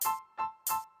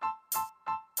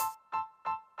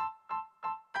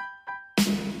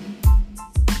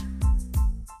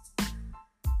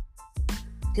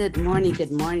Good morning.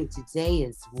 Good morning. Today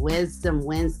is Wisdom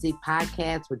Wednesday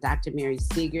podcast with Dr. Mary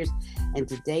Seegers. And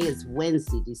today is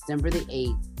Wednesday, December the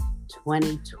 8th,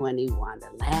 2021, the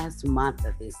last month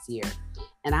of this year.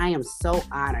 And I am so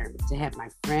honored to have my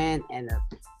friend and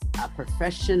a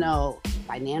professional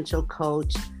financial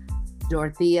coach,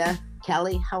 Dorothea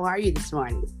Kelly. How are you this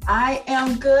morning? I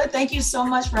am good. Thank you so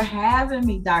much for having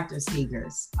me, Dr.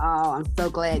 Seegers. Oh, I'm so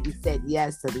glad you said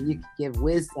yes so that you can give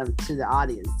wisdom to the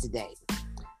audience today.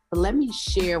 But let me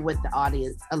share with the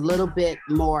audience a little bit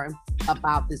more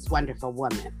about this wonderful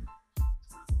woman.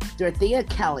 Dorothea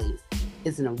Kelly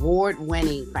is an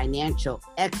award-winning financial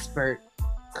expert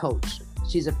coach.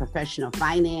 She's a professional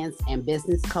finance and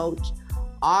business coach,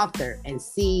 author, and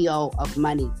CEO of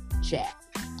Money Chat.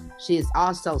 She is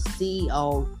also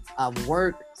CEO of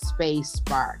Workspace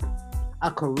Spark, a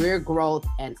career growth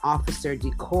and officer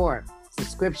decor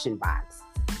subscription box.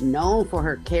 Known for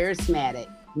her charismatic,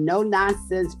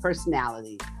 no-nonsense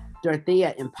personality,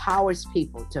 Dorothea empowers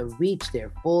people to reach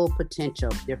their full potential,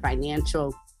 their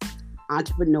financial,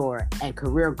 entrepreneur, and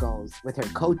career goals with her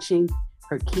coaching,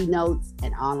 her keynotes,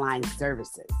 and online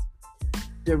services.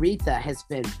 Dorothea has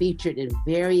been featured in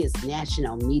various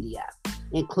national media,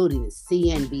 including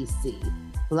CNBC,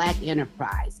 Black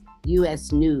Enterprise,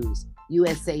 U.S. News,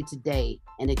 USA Today,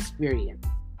 and Experian.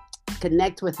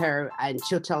 Connect with her, and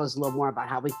she'll tell us a little more about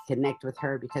how we can connect with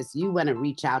her, because you want to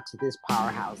reach out to this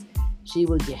powerhouse. She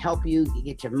will help you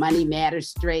get your money matters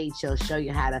straight. She'll show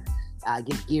you how to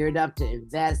get geared up to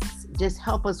invest. Just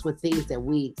help us with things that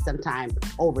we sometimes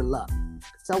overlook.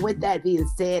 So with that being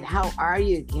said, how are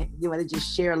you? You want to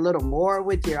just share a little more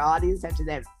with your audience after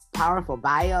that powerful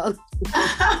bio?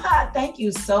 Thank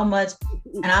you so much.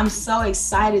 And I'm so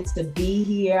excited to be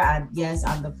here. I'm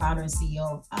the founder and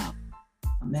CEO of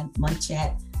Money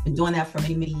Chat. Been doing that for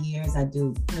many, many years. I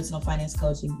do personal finance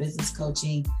coaching, business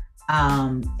coaching.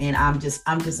 And I'm just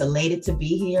elated to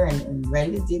be here and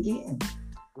ready to dig in.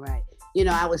 Right.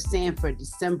 I was saying for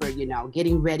December,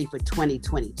 getting ready for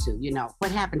 2022, what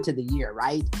happened to the year,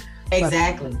 right?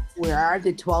 Exactly. But we are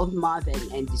the 12th month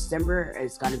and December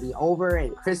is going to be over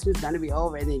and Christmas is going to be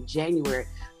over and then January.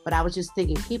 But I was just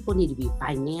thinking people need to be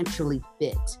financially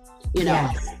fit,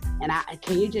 Yes. And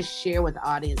can you just share with the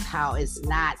audience how it's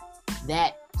not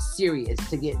that serious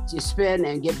to spend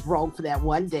and get broke for that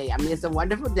one day? I mean, it's a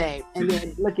wonderful day. And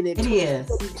then looking at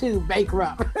 2022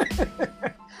 bankrupt.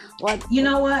 You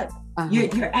know what? Uh-huh.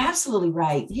 You're absolutely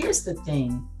right. Here's the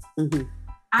thing. Mm-hmm.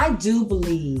 I do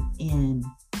believe in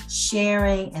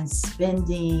sharing and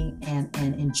spending and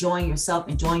enjoying yourself,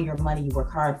 enjoying your money. You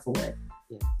work hard for it.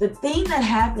 Yeah. The thing that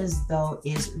happens though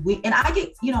is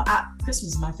Christmas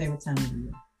is my favorite time of the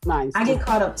year. Nice. I get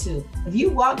caught up too. If you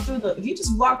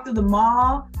just walk through the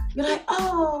mall, you're like,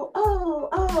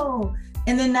 oh.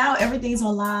 And then now everything's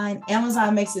online.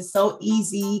 Amazon makes it so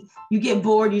easy. You get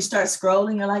bored, you start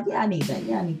scrolling. You're like, yeah, I need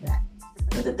that.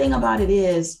 But the thing about it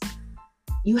is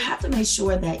you have to make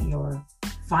sure that your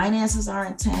finances are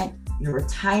intact, your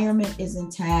retirement is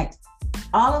intact.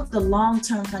 All of the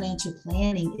long-term financial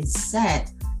planning is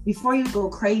set before you go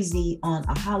crazy on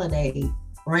a holiday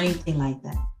or anything like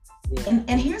that. Yeah.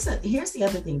 And here's the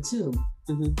other thing too.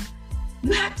 Mm-hmm.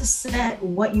 You have to set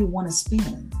what you want to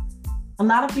spend. A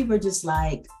lot of people are just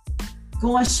like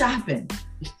going shopping.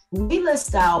 We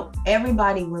list out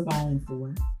everybody we're buying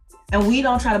for, and we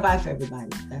don't try to buy for everybody.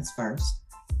 That's first.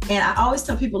 And I always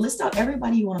tell people, list out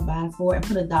everybody you want to buy for and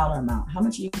put a dollar amount. How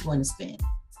much are you going to spend?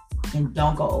 And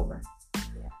don't go over.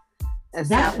 Yeah.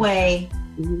 That way,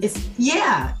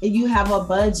 you have a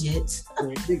budget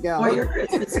for your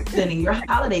Christmas spending, your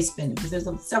holiday spending, because there's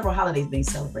several holidays being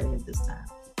celebrated at this time.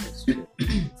 That's true.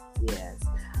 Yes.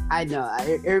 I know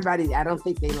everybody, I don't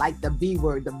think they like the B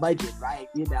word, the budget, right?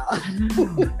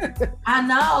 I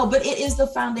know, but it is the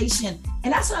foundation.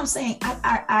 And that's what I'm saying.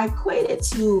 I equate it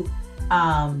to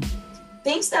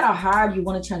things that are hard. You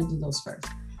want to try to do those first.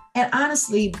 And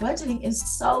honestly, budgeting is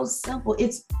so simple.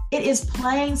 It is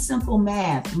plain simple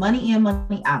math, money in,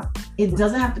 money out. It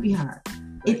doesn't have to be hard.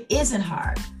 It isn't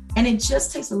hard. And it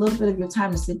just takes a little bit of your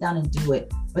time to sit down and do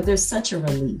it. But there's such a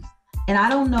relief. And I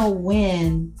don't know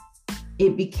when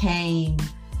it became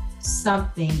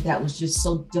something that was just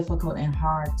so difficult and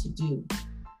hard to do.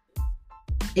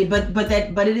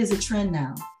 But it is a trend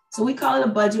now. So we call it a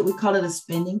budget, we call it a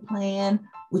spending plan,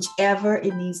 whichever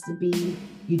it needs to be.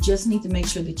 You just need to make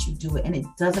sure that you do it, and it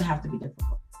doesn't have to be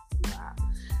difficult. Wow.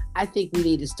 I think we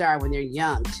need to start when they're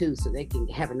young too, so they can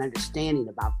have an understanding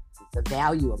about the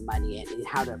value of money and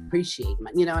how to appreciate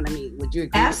money. You know what I mean? Would you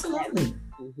agree? Absolutely.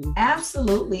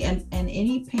 Absolutely. And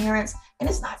any parents, and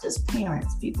it's not just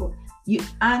parents, people, you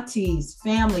aunties,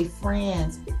 family,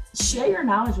 friends, share your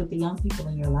knowledge with the young people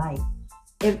in your life.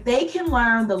 If they can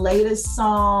learn the latest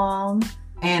song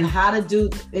and how to do,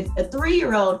 if a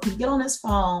 3-year-old can get on his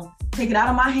phone, take it out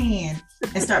of my hand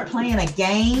and start playing a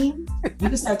game, you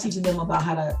can start teaching them about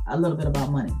a little bit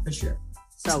about money, for sure.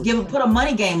 So put a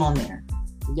money game on there.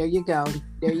 There you go.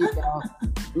 There you go.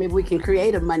 Maybe we can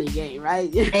create a money game,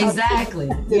 right? Exactly.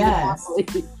 Yes.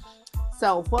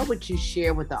 So what would you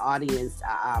share with the audience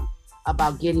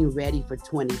about getting ready for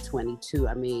 2022?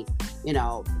 I mean,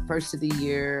 first of the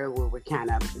year, we're kind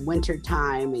of winter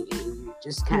time and you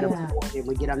just kind of bored and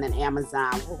we get on that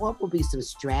Amazon. What would be some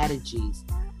strategies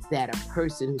that a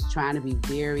person who's trying to be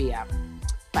very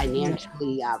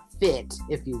financially fit,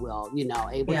 if you will,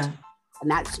 able to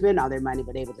not spend all their money,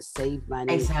 but able to save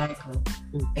money?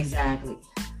 Exactly.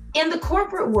 In the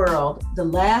corporate world, the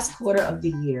last quarter of the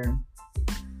year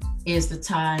is the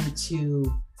time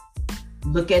to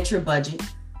look at your budget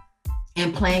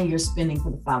and plan your spending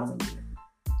for the following year.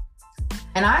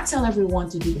 And I tell everyone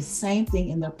to do the same thing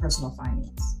in their personal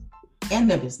finance and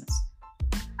their business.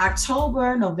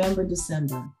 October, November,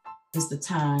 December is the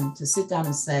time to sit down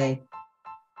and say,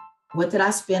 what did I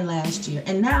spend last year?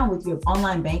 And now with your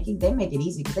online banking, they make it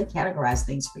easy because they categorize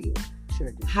things for you.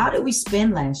 Sure. How did we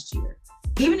spend last year?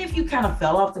 Even if you kind of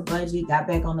fell off the budget, got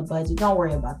back on the budget, don't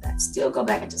worry about that. Still go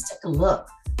back and just take a look.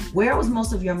 Where was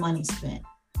most of your money spent?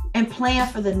 And plan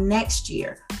for the next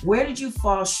year. Where did you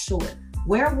fall short?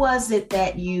 Where was it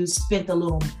that you spent a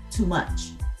little too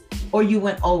much or you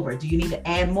went over? Do you need to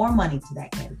add more money to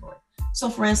that category? So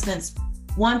for instance,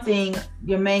 one thing,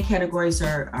 your main categories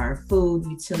are food,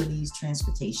 utilities,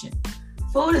 transportation.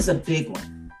 Food is a big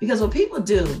one because what people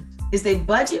do is they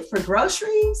budget for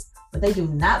groceries, but they do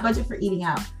not budget for eating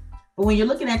out. But when you're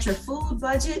looking at your food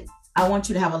budget, I want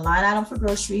you to have a line item for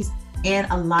groceries and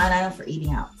a line item for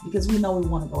eating out because we know we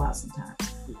want to go out sometimes.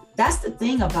 That's the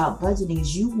thing about budgeting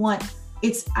is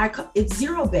it's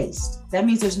zero based. That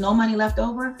means there's no money left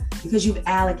over because you've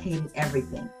allocated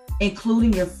everything,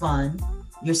 including your fund,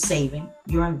 your saving,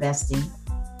 your investing,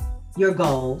 your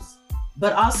goals,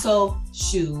 but also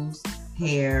shoes,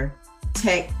 hair,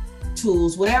 tech,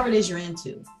 tools, whatever it is you're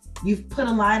into. You've put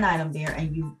a line item there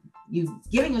and you've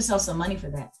given yourself some money for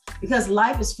that because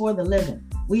life is for the living.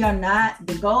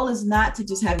 The goal is not to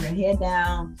just have your head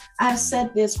down. I've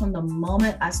said this from the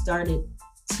moment I started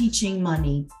teaching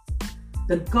money.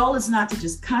 The goal is not to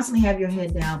just constantly have your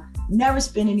head down, never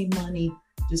spend any money,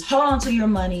 just hold on to your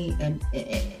money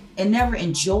and never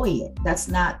enjoy it. That's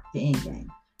not the end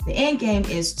game. The end game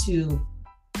is to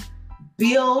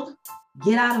build,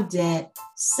 get out of debt,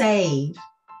 save,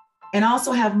 and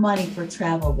also have money for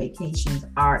travel, vacations,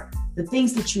 art, the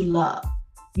things that you love.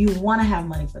 You want to have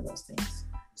money for those things.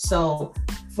 So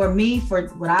for me, for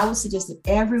what I would suggest that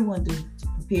everyone do to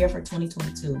prepare for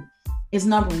 2022 is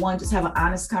number one, just have an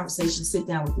honest conversation, sit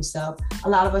down with yourself. A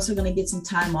lot of us are going to get some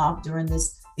time off during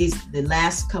the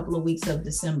last couple of weeks of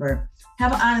December.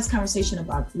 Have an honest conversation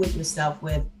with yourself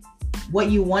with what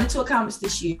you wanted to accomplish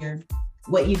this year,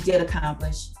 what you did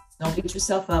accomplish. Don't beat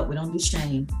yourself up. We don't do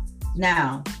shame.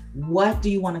 Now, what do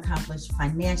you want to accomplish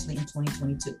financially in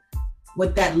 2022?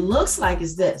 What that looks like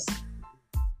is this.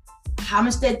 How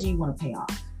much debt do you want to pay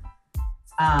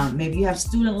off? Maybe you have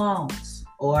student loans,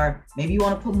 or maybe you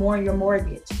want to put more in your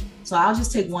mortgage. So I'll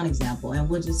just take one example and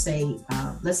we'll just say,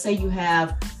 let's say you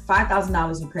have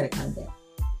 $5,000 in credit card debt.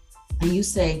 And you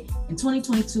say, in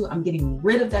 2022, I'm getting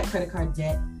rid of that credit card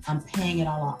debt. I'm paying it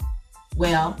all off.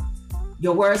 Well,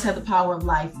 your words have the power of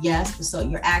life, yes, but so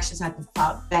your actions have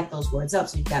to back those words up.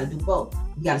 So you've got to do both.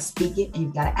 You got to speak it and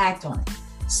you've got to act on it.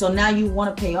 So now you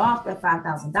want to pay off that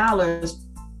 $5,000.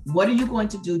 What are you going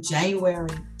to do January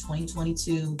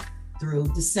 2022 through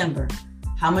December?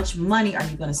 How much money are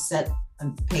you going to set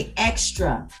and pay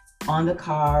extra on the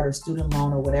card or student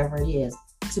loan or whatever it is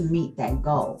to meet that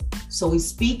goal? So we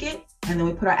speak it and then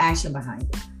we put our action behind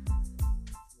it.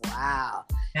 Wow.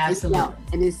 Absolutely.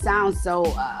 And it sounds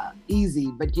so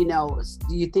easy, but do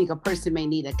you think a person may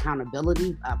need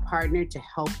accountability partner to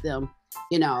help them,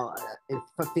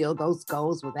 fulfill those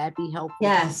goals? Would that be helpful?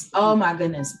 Yes. Oh my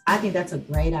goodness. I think that's a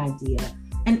great idea.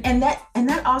 And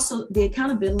that also, the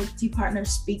accountability partner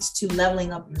speaks to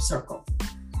leveling up your circle.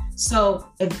 So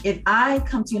if I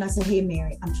come to you and I say, hey,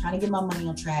 Mary, I'm trying to get my money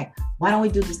on track. Why don't we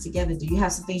do this together? Do you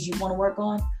have some things you want to work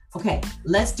on? Okay,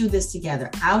 let's do this together.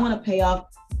 I want to pay off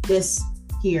this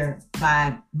here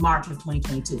by March of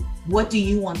 2022. What do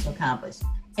you want to accomplish?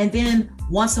 And then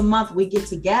once a month we get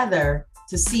together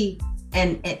to see,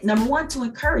 and number one, to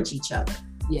encourage each other.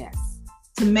 Yes.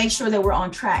 To make sure that we're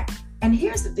on track. And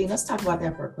here's the thing, let's talk about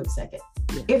that for a quick second.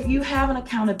 Yeah. If you have an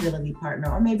accountability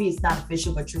partner, or maybe it's not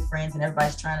official, but you're friends and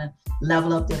everybody's trying to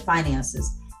level up their finances,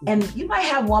 and you might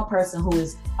have one person who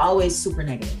is always super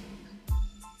negative.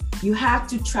 You have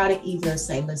to try to either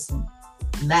say, listen,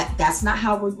 that's not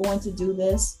how we're going to do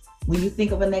this. When you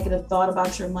think of a negative thought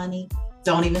about your money,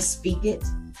 don't even speak it.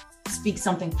 Speak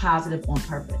something positive on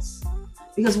purpose.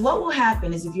 Because what will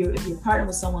happen is if you're partnered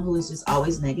with someone who is just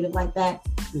always negative like that,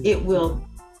 it will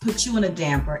put you in a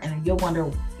damper, and you'll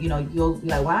wonder, you'll be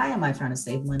like, why am I trying to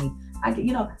save money?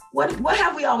 What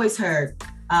have we always heard?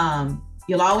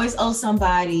 You'll always owe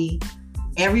somebody.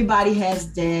 Everybody has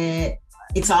debt.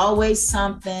 It's always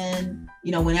something.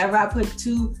 Whenever I put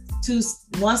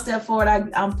one step forward,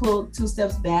 I'm pulled 2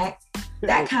 steps back.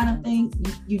 That kind of thing.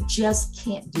 You just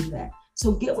can't do that.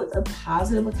 So get with a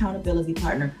positive accountability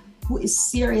partner who is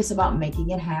serious about making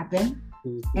it happen,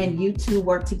 and you two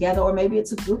work together, or maybe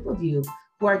it's a group of you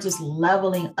who are just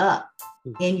leveling up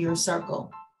in your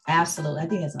circle. Absolutely. I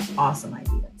think it's an awesome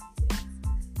idea.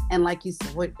 And like you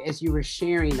said, as you were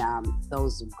sharing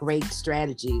those great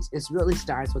strategies, it really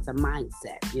starts with the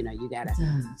mindset. You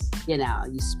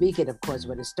gotta, you speak it, of course,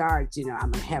 when it starts,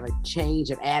 I'm gonna have a change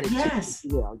of attitude, yes.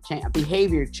 A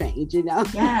behavior change,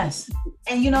 Yes.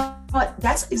 And you know what?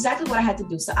 That's exactly what I had to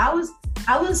do. So I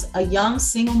was a young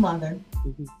single mother.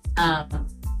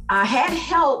 I had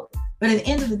help, but at the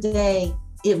end of the day,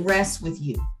 it rests with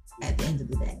you at the end of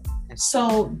the day.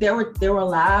 So there were a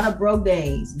lot of broke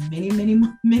days, many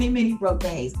broke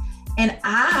days. And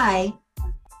I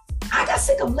got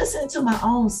sick of listening to my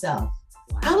own self.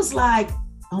 I was like,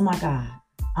 oh my God,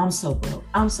 I'm so broke.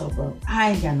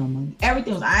 I ain't got no money.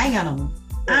 Everything was, I ain't got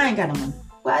no money.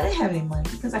 Well, I didn't have any money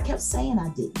because I kept saying I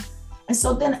didn't. And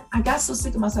so then I got so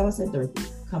sick of myself. I said, Dorothy,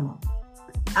 come on.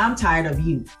 I'm tired of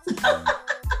you.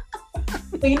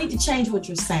 But you need to change what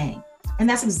you're saying. And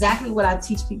that's exactly what I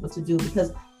teach people to do,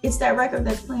 because it's that record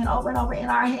that's playing over and over in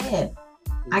our head.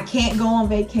 I can't go on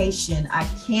vacation. I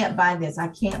can't buy this. I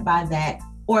can't buy that.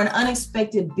 Or an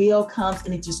unexpected bill comes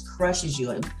and it just crushes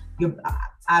you.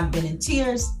 I've been in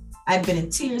tears. I've been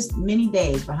in tears many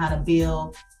days behind a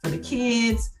bill for the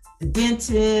kids, the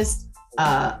dentist,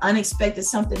 unexpected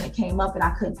something that came up and I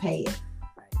couldn't pay it.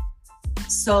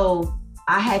 So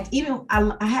I had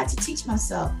to teach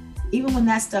myself, even when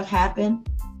that stuff happened,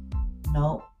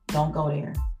 no, don't go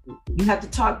there. You have to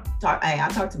talk. Hey, I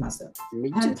talk to myself.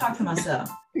 I have to talk to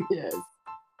myself. Yes.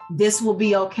 This will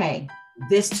be okay.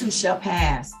 This too shall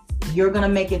pass. You're going to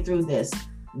make it through this.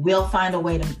 We'll find a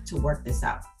way to work this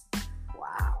out.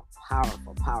 Wow.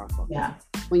 Powerful. Yeah.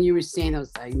 When you were saying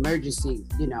those emergency,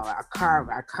 our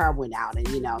car went out, and,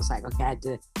 it's like, okay, I had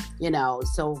to,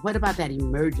 so what about that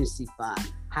emergency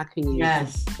fund? How can you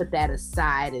put that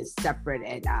aside and separate?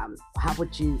 And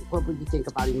what would you think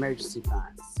about emergency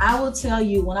funds? I will tell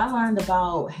you, when I learned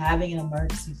about having an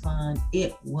emergency fund,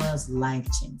 it was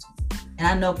life-changing. And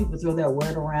I know people throw their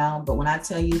word around, but when I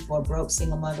tell you, for a broke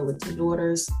single mother with 2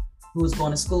 daughters who was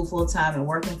going to school full-time and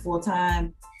working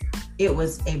full-time, it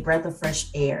was a breath of fresh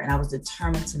air, and I was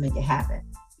determined to make it happen.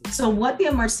 So what the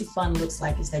emergency fund looks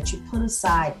like is that you put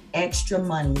aside extra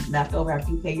money left over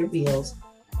after you pay your bills,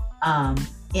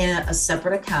 in a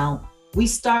separate account. We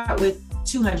start with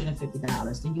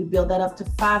 $250, then you build that up to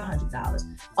 $500.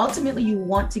 Ultimately, you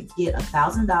want to get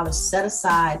 $1,000 set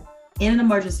aside in an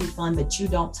emergency fund that you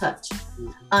don't touch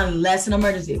unless an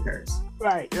emergency occurs.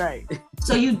 Right.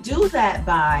 So you do that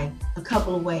by a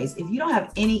couple of ways. If you don't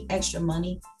have any extra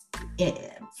money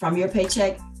from your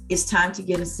paycheck, it's time to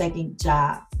get a second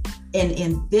job. And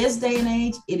in this day and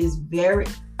age, it is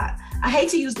I hate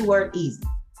to use the word easy,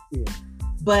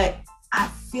 but I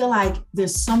feel like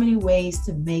there's so many ways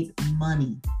to make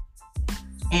money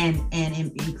and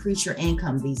increase your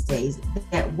income these days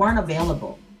that weren't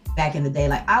available back in the day.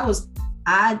 Like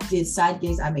I did side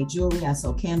gigs. I made jewelry. I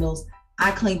sold candles.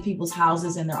 I cleaned people's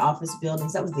houses and their office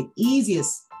buildings. That was the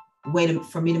easiest way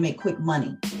for me to make quick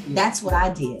money. That's what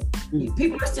I did.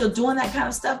 People are still doing that kind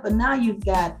of stuff, but now you've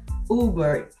got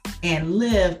Uber and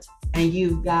Lyft, and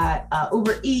you've got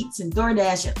Uber Eats and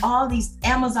DoorDash and all these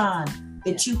Amazon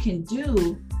that you can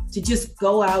do to just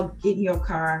go out, get in your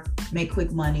car, make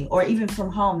quick money, or even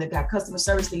from home. They've got customer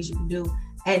service things you can do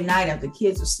at night after the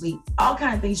kids are asleep, all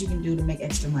kinds of things you can do to make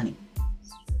extra money.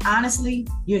 Honestly,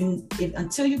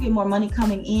 until you get more money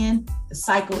coming in, the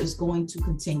cycle is going to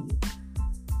continue.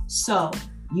 So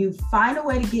you find a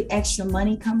way to get extra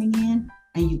money coming in,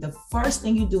 and the first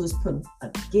thing you do is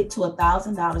get to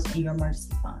 $1,000 in your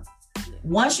emergency fund.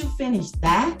 Once you finish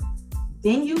that,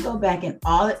 then you go back and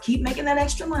keep making that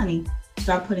extra money,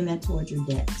 start putting that towards your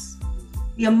debts.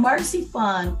 The emergency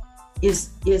fund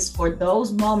is for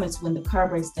those moments when the car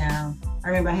breaks down. I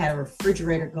remember I had a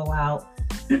refrigerator go out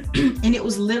and it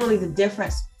was literally the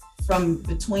difference from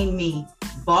between me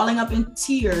balling up in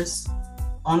tears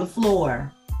on the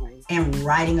floor and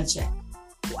writing a check.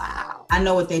 Wow. I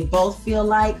know what they both feel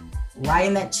like.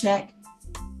 Writing that check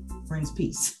brings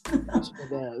peace. It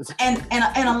does. And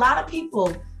a lot of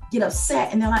people get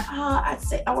upset and they're like, I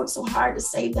worked so hard to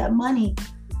save that money.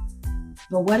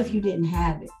 But what if you didn't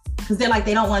have it? Because they're like,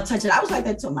 they don't want to touch it. I was like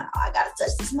that too. I'm like, I gotta touch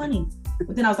this money.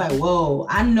 But then I was like, whoa,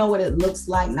 I know what it looks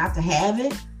like not to have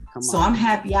it. So I'm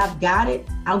happy I've got it.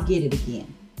 I'll get it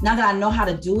again. Now that I know how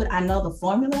to do it, I know the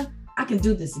formula, I can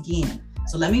do this again.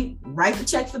 So let me write the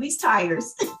check for these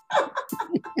tires.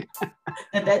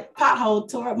 And that pothole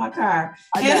tore up my car.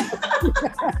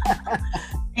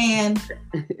 And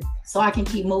so I can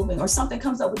keep moving, or something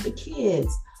comes up with the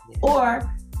kids. Or,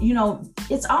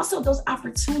 it's also those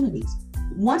opportunities.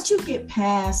 Once you get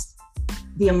past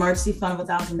the emergency fund of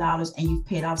 $1,000 and you've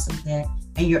paid off some debt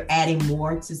and you're adding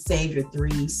more to save your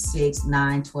 3, 6,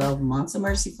 9, 12 months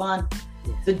emergency fund,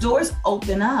 the doors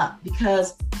open up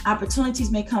because opportunities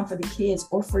may come for the kids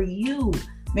or for you.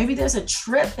 Maybe there's a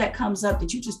trip that comes up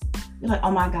that you're like,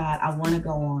 oh my God, I want to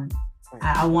go on.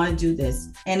 I want to do this.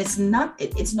 And it's no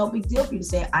big deal for you to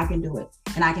say, I can do it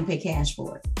and I can pay cash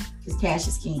for it, because cash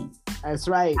is king. That's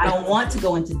right. I don't want to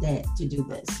go into debt to do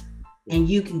this. And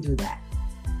you can do that.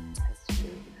 That's true.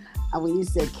 When you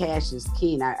said cash is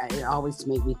king, it always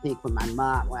made me think with my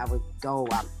mom, when I would go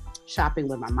shopping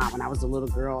with my mom when I was a little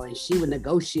girl, and she would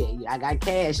negotiate. I got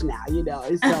cash now,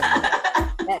 and so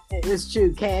it's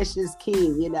true. Cash is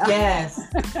king, Yes,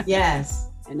 yes.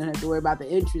 And don't have to worry about the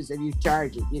interest if you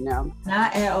charge it,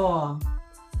 Not at all.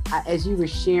 As you were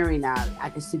sharing, I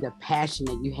could see the passion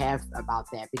that you have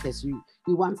about that, because you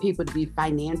want people to be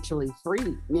financially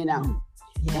free, Yeah.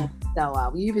 And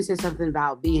so you even said something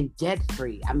about being debt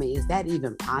free. I mean, is that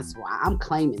even possible? I'm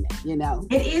claiming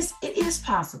it, It is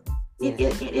possible. Yeah.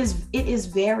 It is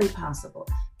very possible.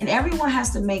 And everyone has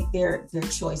to make their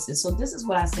choices. So this is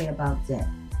what I say about debt.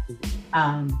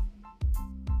 I've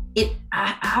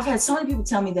had so many people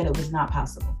tell me that it was not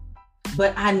possible,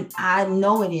 but I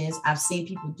know it is. I've seen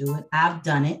people do it. I've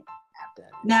done it.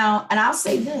 Now, and I'll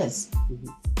say this,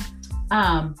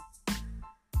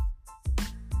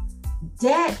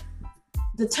 debt,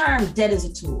 the term debt is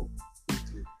a tool.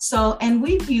 So, and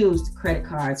we've used credit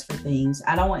cards for things.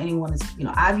 I don't want anyone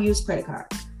to, I've used credit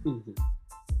cards. Mm-hmm.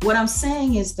 What I'm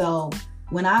saying is, though,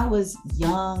 when I was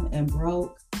young and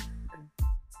broke,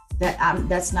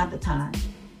 that's not the time.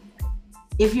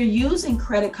 If you're using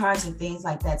credit cards and things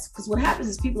like that, because what happens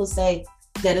is people will say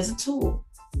debt is a tool.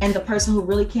 And the person who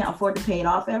really can't afford to pay it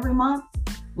off every month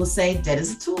will say debt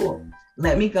is a tool.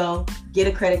 Let me go get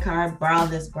a credit card, borrow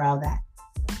this, borrow that.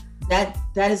 That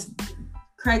is,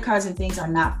 credit cards and things are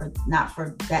not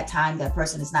for that time. That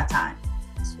person is not time.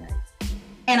 That's right.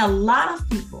 And a lot of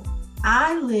people,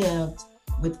 I lived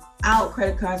without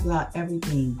credit cards, without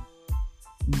everything,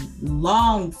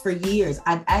 long for years.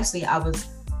 I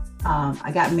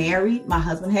got married. My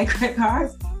husband had credit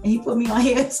cards and he put me on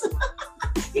his.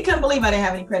 He couldn't believe I didn't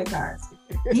have any credit cards.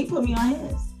 He put me on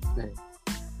his. Right.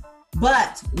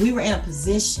 But we were in a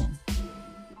position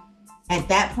at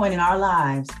that point in our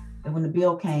lives that when the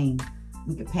bill came,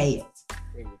 we could pay it.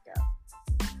 There you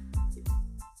go.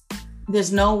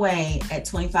 There's no way at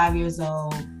 25 years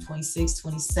old, 26,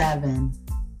 27,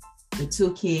 with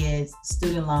 2 kids,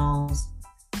 student loans,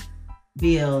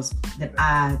 bills, that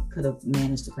I could have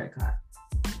managed a credit card.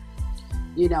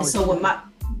 So with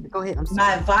go ahead.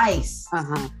 My advice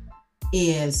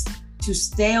is to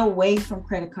stay away from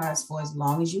credit cards for as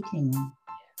long as you can.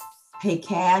 Pay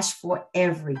cash for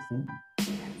everything.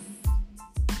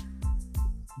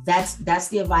 That's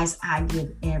the advice I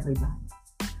give everybody.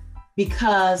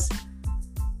 Because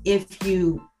if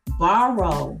you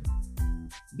borrow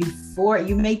before,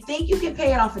 you may think you can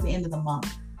pay it off at the end of the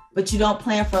month, but you don't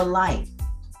plan for life.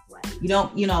 Right. You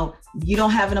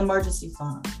don't have an emergency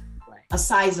fund, right, a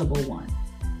sizable one.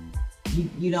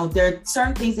 There are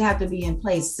certain things that have to be in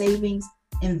place: savings,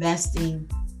 investing.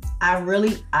 I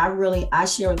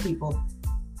share with people,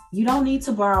 you don't need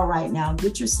to borrow right now.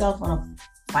 Get yourself on a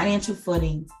financial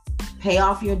footing, pay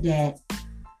off your debt,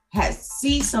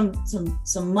 see some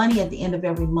money at the end of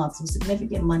every month, some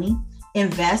significant money,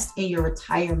 invest in your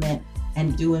retirement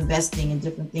and do investing in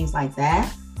different things like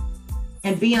that.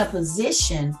 And be in a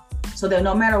position so that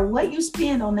no matter what you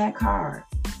spend on that card,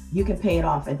 you can pay it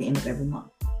off at the end of every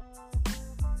month.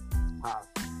 Wow.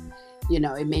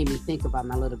 It made me think about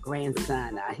my little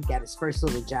grandson. He got his first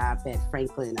little job at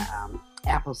Franklin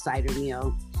apple cider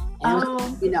mill.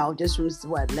 And just from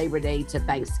Labor Day to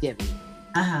Thanksgiving.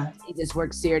 He just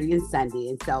worked Saturday and Sunday.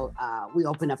 And so we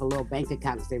opened up a little bank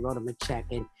account because they wrote him a check.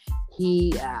 And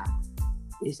he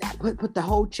said, put the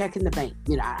whole check in the bank.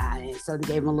 And so they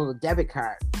gave him a little debit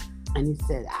card. And he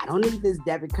said, I don't need this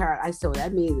debit card. I said, well,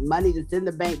 that means the money that's in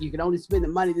the bank, you can only spend the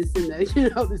money that's in the,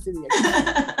 that's in your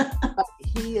account. But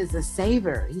he is a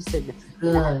saver. He said,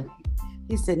 good.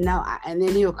 He said, no. And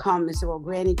then he'll come and say, well,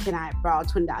 Granny, can I borrow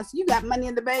 $20? I said, you got money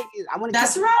in the bank? I want to.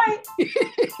 That's right.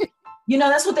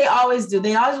 That's what they always do.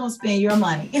 They always want to spend your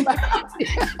money.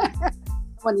 I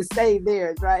want to save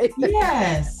theirs, right?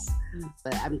 Yes.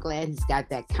 But I'm glad he's got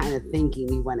that kind of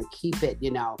thinking. You want to keep it,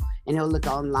 and he'll look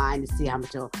online to see how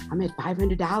much. I'm at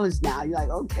 $500 now. You're like,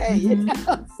 okay,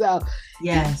 So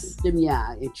yes,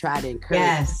 and try to encourage.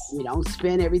 Yes, you don't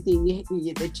spend everything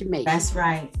that you make. That's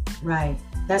right.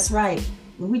 That's right.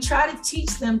 We try to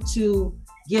teach them to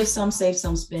give some, save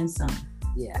some, spend some.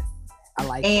 Yeah, I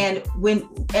like. And that. when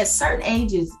at certain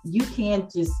ages, you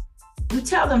can't just. We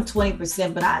tell them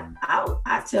 20%, but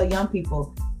I tell young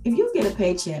people, if you get a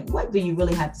paycheck, what do you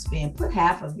really have to spend? Put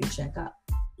half of your check up,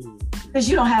 because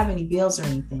you don't have any bills or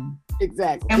anything.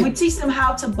 Exactly. And we teach them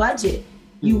how to budget.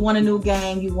 You want a new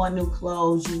game, you want new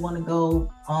clothes, you want to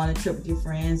go on a trip with your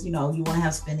friends, you want to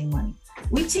have spending money.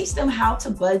 We teach them how to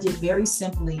budget very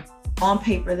simply on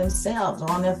paper themselves or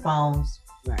on their phones.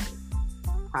 Right.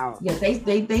 Powerful. Yeah,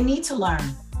 they need to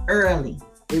learn early.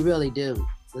 They really do.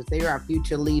 Because they are our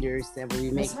future leaders that will be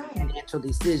making financial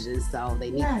decisions. So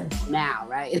they need to now,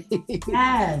 right?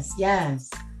 Yes.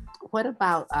 What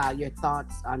about your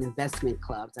thoughts on investment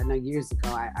clubs? I know years ago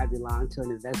I belonged to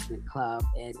an investment club,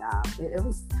 and it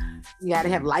was, you got to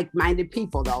have like-minded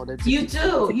people though. You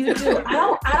do.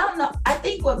 I don't know. I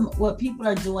think what people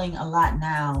are doing a lot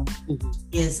now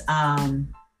is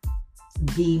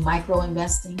the micro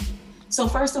investing. So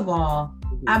first of all,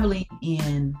 I believe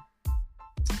in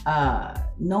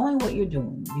knowing what you're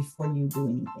doing before you do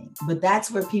anything. But that's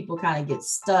where people kind of get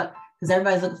stuck, because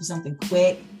everybody's looking for something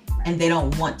quick and they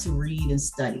don't want to read and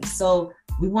study. So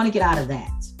we want to get out of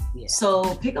that. Yeah.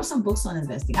 So pick up some books on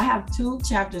investing. I have 2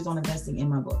 chapters on investing in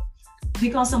my book.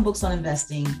 Pick on some books on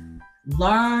investing,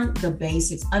 learn the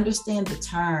basics, understand the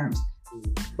terms.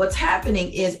 What's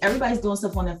happening is everybody's doing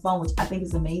stuff on their phone, which I think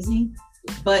is amazing,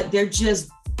 but they're just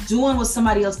doing what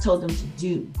somebody else told them to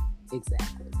do.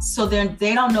 Exactly. So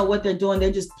they don't know what they're doing.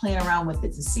 They're just playing around with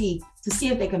it to see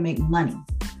if they can make money.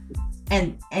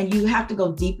 And you have to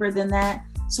go deeper than that.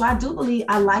 So I do believe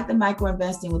I like the micro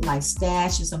investing with like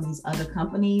Stash and some of these other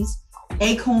companies.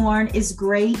 Acorn is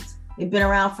great. They've been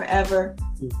around forever.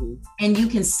 And you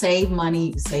can save money,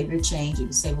 you can save your change, you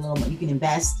can save a little money, you can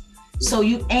invest. So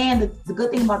and the good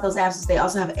thing about those apps is they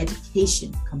also have an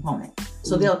education component.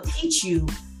 So they'll teach you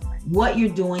what you're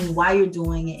doing, why you're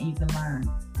doing it, and you can learn.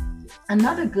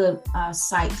 Another good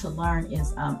site to learn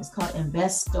is it's called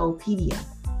Investopedia.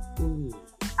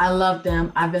 I love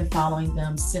them. I've been following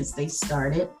them since they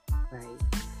started. Right.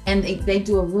 And they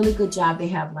do a really good job. They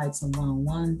have like some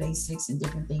one-on-one basics and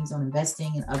different things on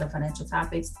investing and other financial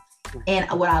topics. Right. And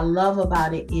what I love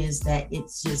about it is that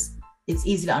it's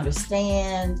easy to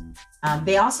understand.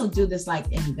 They also do this like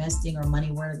investing or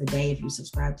money word of the day if you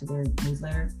subscribe to their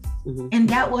newsletter. And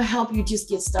that will help you just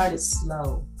get started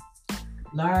slow.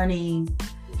 Learning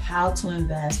how to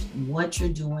invest, what you're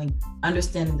doing,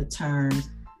 understanding the terms,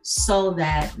 so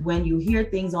that when you hear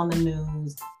things on the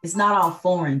news, it's not all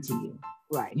foreign to you.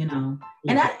 Right. And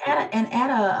at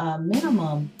a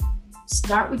minimum,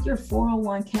 start with your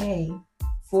 401k,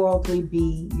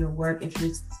 403b, your work. If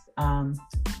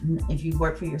you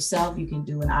work for yourself, you can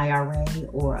do an IRA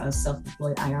or a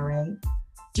self-employed IRA.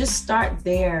 Just start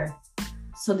there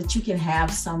so that you can have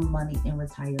some money in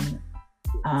retirement.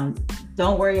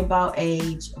 Don't worry about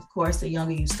age. Of course, the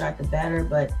younger you start, the better,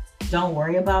 but don't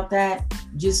worry about that.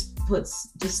 Just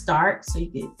start. So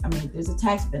there's a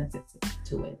tax benefit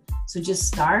to it. So just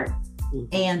start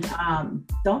and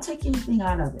don't take anything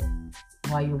out of it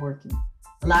while you're working.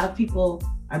 A lot of people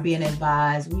are being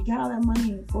advised, we got all that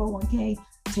money in 401k,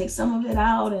 take some of it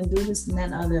out and do this and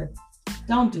that and other.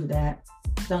 Don't do that.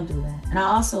 Don't do that. And I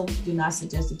also do not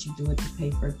suggest that you do it to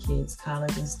pay for kids'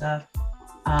 college and stuff.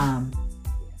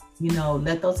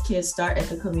 Let those kids start at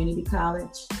the community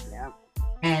college. Yeah.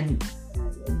 And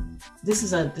this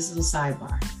is a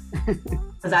sidebar,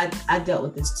 because I dealt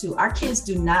with this too. Our kids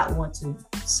do not want to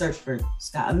search for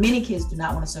many kids do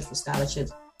not want to search for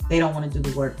scholarships. They don't want to do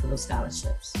the work for those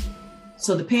scholarships.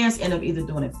 So the parents end up either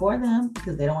doing it for them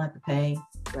because they don't have to pay,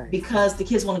 because the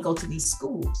kids want to go to these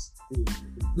schools.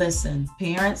 Listen,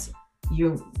 parents,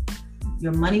 your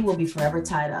money will be forever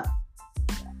tied up.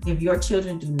 If your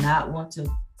children do not want to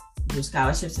do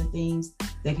scholarships and things,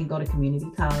 they can go to community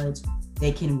college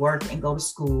they can work and go to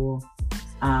school.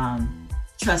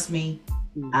 Trust me,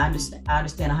 I understand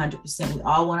 100%. We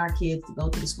all want our kids to go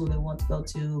to the school they want to go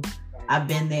to. I've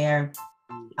been there.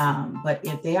 But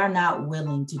if they are not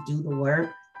willing to do the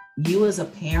work, you as a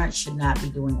parent should not be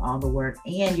doing all the work,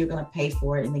 and you're going to pay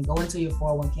for it and then go into your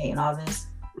 401k and all this.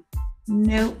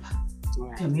 Nope.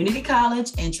 Right. Community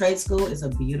college and trade school is a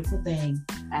beautiful thing.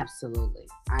 Absolutely.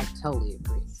 I totally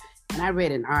agree. And I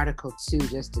read an article too,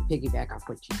 just to piggyback off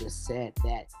what you just said,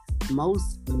 that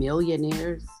most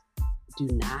millionaires do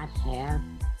not have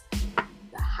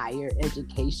the higher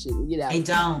education, They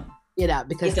don't.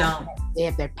 Because they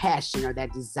have their passion or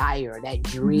that desire, or that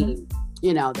dream,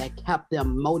 that kept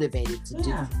them motivated to do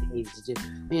what they need to do.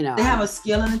 They have a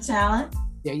skill and a talent.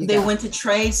 They went to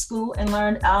trade school and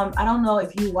learned. I don't know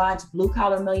if you watch Blue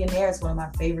Collar Millionaire. It's one of my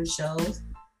favorite shows.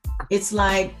 It's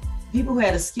like people who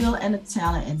had a skill and a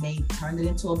talent and they turned it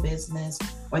into a business,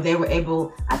 or they were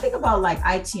able, I think about like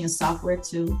IT and software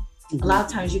too. Mm-hmm. A lot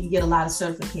of times you can get a lot of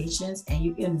certifications and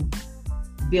you can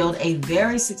build a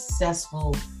very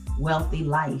successful, wealthy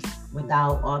life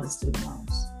without all the student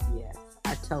loans. Yes,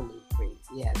 I totally agree.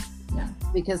 Yes. Yeah.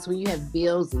 Because when you have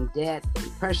bills and debt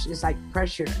and pressure, it's like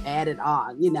pressure added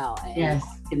on, and yes.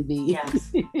 It can be.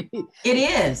 Yes. It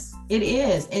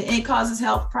is. It causes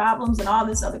health problems and all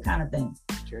this other kind of thing.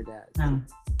 Sure does.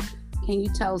 Can you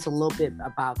tell us a little bit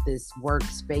about this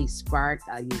Workspace Spark?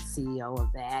 Are you CEO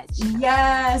of that?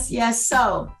 Yes.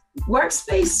 So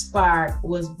Workspace Spark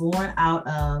was born out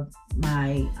of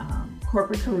my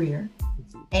corporate career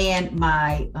and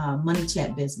my money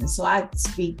chat business. So I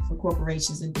speak for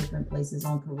corporations in different places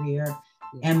on career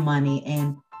and money.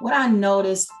 And what I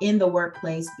noticed in the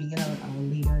workplace, being a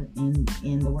leader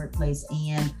in the workplace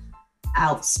and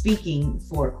out speaking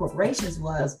for corporations,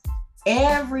 was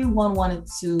everyone wanted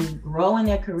to grow in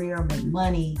their career and make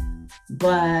money,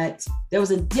 but there was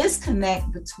a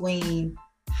disconnect between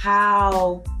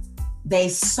how they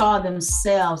saw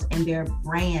themselves and their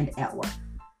brand at work.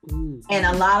 And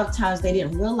a lot of times they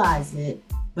didn't realize it,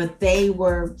 but they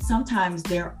were sometimes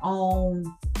their own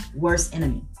worst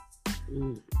enemy.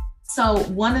 So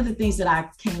one of the things that I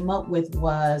came up with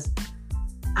was,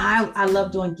 I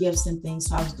love doing gifts and things.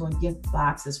 So I was doing gift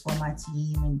boxes for my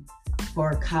team and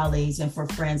for colleagues and for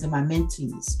friends and my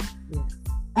mentees. Yeah.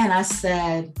 And I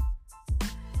said,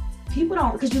 people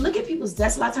don't, because you look at people's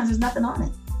desks, a lot of times there's nothing on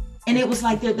it. And it was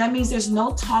like, that means there's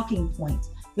no talking point.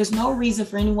 There's no reason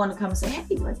for anyone to come and say,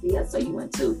 hey, Lethea, so you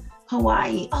went to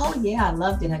Hawaii. Oh yeah, I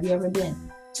loved it. Have you ever been?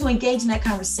 To engage in that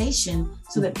conversation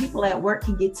so that people at work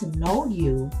can get to know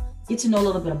you, get to know a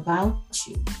little bit about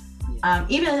you.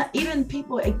 Even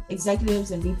people,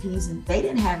 executives and VPs, and they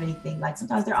didn't have anything. Like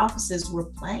sometimes their offices were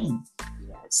plain.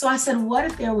 So I said, what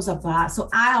if there was a box? So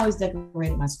I always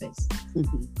decorated my space.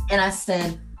 And I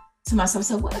said to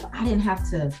myself, what if I didn't have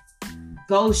to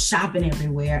go shopping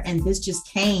everywhere and this just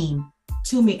came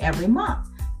to me every month?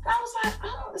 And I was like,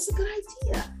 oh, that's a good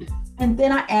idea. And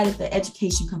then I added the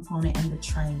education component and the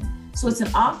training. So it's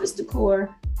an office decor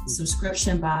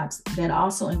subscription box that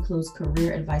also includes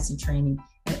career advice and training.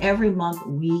 And every month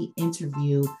we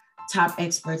interview top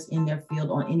experts in their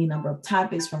field on any number of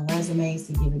topics, from resumes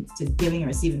to giving and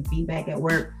receiving feedback at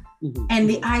work. And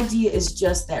the idea is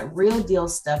just that real deal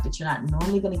stuff that you're not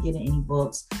normally going to get in any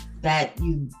books, that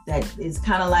is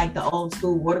kind of like the old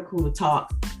school water cooler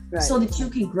talk, right, so that you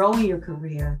can grow in your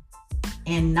career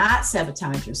and not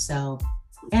sabotage yourself.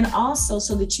 And also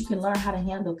so that you can learn how to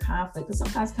handle conflict, because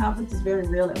sometimes conflict is very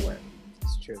real at work.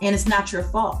 It's true. And it's not your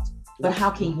fault, but how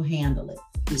can you handle it?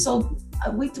 So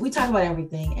we talk about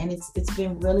everything, and it's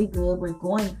been really good. We're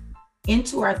going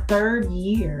into our third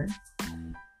year,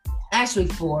 actually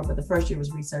 4, but the first year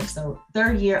was research. So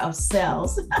third year of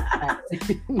sales.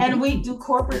 And we do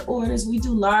corporate orders. We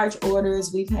do large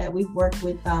orders. We've worked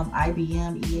with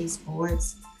IBM, EA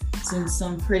Sports,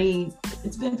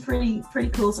 it's been pretty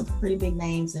cool. Some pretty big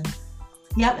names. And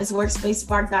yep, it's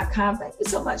workspacespark.com. Thank you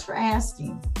so much for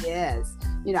asking. Yes.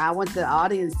 I want the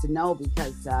audience to know,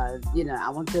 because, I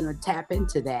want them to tap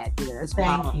into that. That's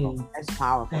powerful. You. That's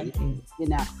powerful. Thank you.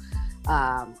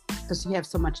 Because you have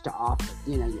so much to offer.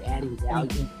 You're adding value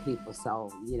to people.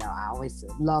 So, I always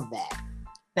love that.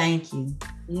 Thank you.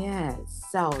 Yes.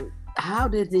 So how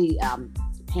did the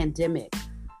pandemic,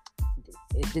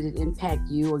 did it impact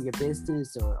you or your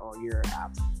business or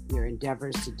your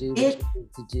endeavors to do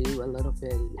a little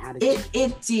bit? And how did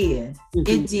it did.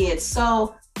 It did.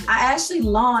 So I actually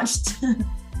launched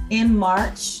in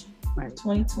March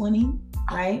 2020,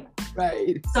 right?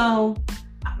 Right. So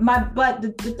but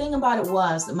the thing about it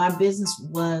was that my business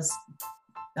was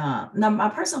now my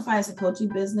personal finance and coaching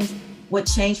business, what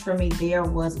changed for me there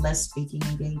was less speaking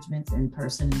engagements in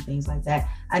person and things like that.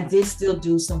 I did still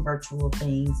do some virtual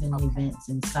things and events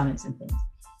and summits and things,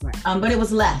 Right. But it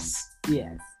was less.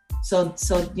 Yes. So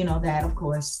that, of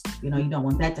course, you don't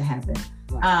want that to happen.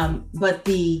 Right. But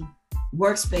the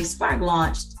Workspace Spark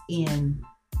launched in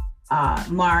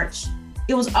March.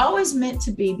 It was always meant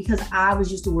to be, because I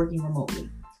was used to working remotely.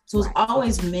 So it was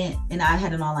always meant, and I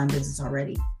had an online business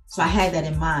already. So I had that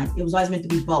in mind. It was always meant to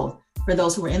be both, for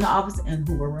those who were in the office and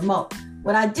who were remote.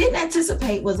 What I didn't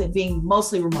anticipate was it being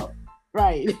mostly remote.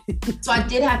 Right. So I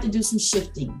did have to do some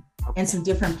shifting and some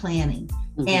different planning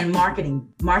and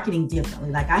marketing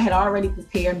differently. Like I had already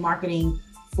prepared marketing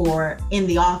for in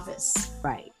the office.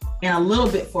 Right. And a little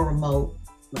bit for remote.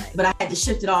 Right. But I had to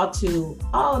shift it all to,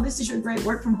 this is your great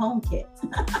work from home kit.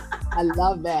 I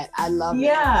love that. I love it.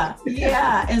 Yeah.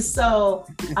 And so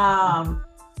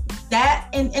that,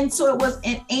 and so it was,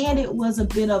 and it was a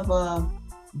bit of a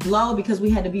blow, because we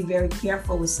had to be very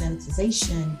careful with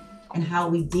sanitization and how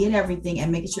we did everything, and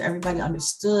making sure everybody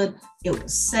understood it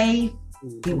was safe,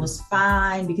 it was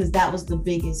fine, because that was the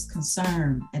biggest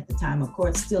concern at the time. Of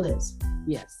course, it still is.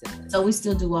 Yes. It is. So we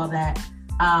still do all that.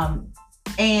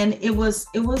 And it was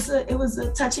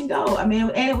a touch and go. I mean,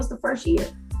 and it was the first year.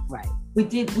 Right. We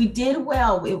did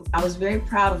well. I was very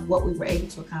proud of what we were able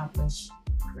to accomplish.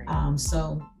 Great.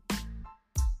 So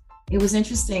it was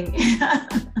interesting.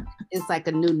 It's like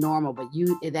a new normal, but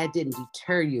that didn't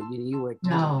deter you. You were,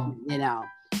 no.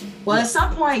 Well, at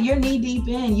some point you're knee deep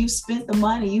in. You spent the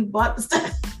money. You bought the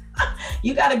stuff.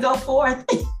 You got to go forth.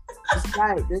 That's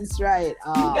right. That's right.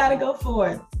 You got to go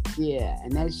forth. Yeah,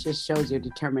 and that just shows your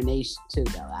determination too,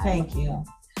 though. Thank you.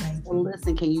 Well,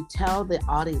 listen, can you tell the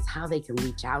audience how they can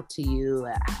reach out to you?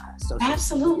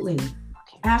 Absolutely.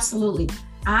 Okay. Absolutely.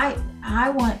 I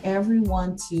want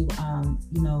everyone to,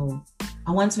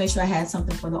 I wanted to make sure I had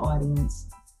something for the audience.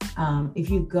 If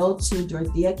you go to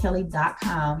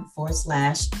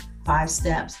dorotheakelly.com/5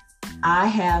 steps, I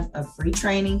have a free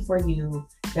training for you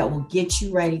that will get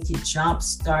you ready to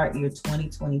jumpstart your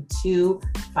 2022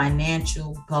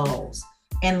 financial goals.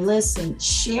 And listen,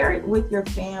 share it with your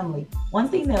family. One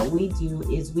thing that we do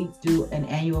is we do an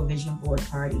annual vision board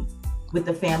party with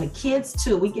the family, kids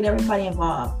too. We get everybody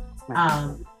involved.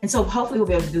 And so hopefully we'll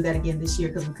be able to do that again this year,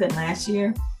 because we couldn't last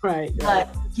year. Right.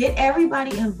 But get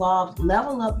everybody involved,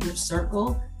 level up your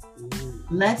circle.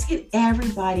 Let's get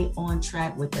everybody on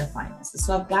track with their finances.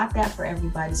 So I've got that for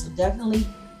everybody. So definitely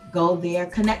go there.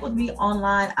 Connect with me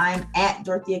online. I'm at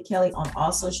Dorothea Kelly on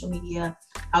all social media.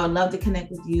 I would love to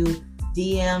connect with you.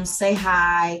 DM, say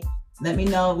hi. Let me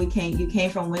know you came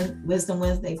from Wisdom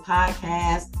Wednesday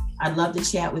podcast. I'd love to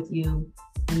chat with you.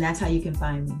 And that's how you can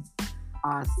find me.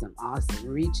 Awesome.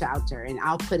 Reach out to her. And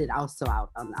I'll put it also out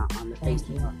on the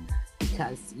Facebook,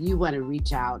 because you want to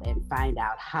reach out and find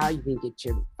out how you can get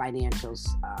your financials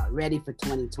ready for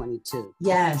 2022.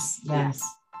 Yes.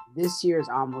 This year is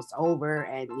almost over,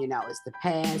 and it's the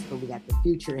past, but we got the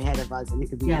future ahead of us, and it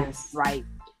could be bright,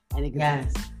 and it could be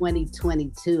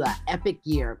 2022, an epic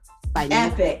year.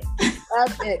 Epic.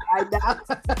 I know.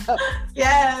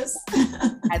 Yes.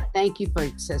 I thank you for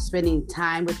spending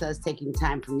time with us, taking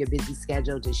time from your busy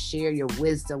schedule to share your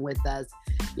wisdom with us.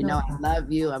 I love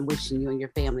you. I'm wishing you and your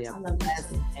family a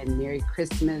blessed and Merry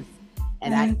Christmas.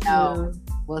 And Thank you.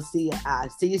 We'll see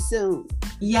you soon.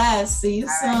 Yes, see you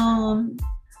soon.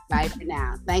 Bye for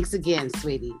now. Thanks again,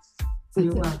 sweetie.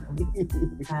 You're welcome.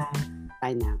 Bye.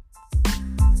 Bye now.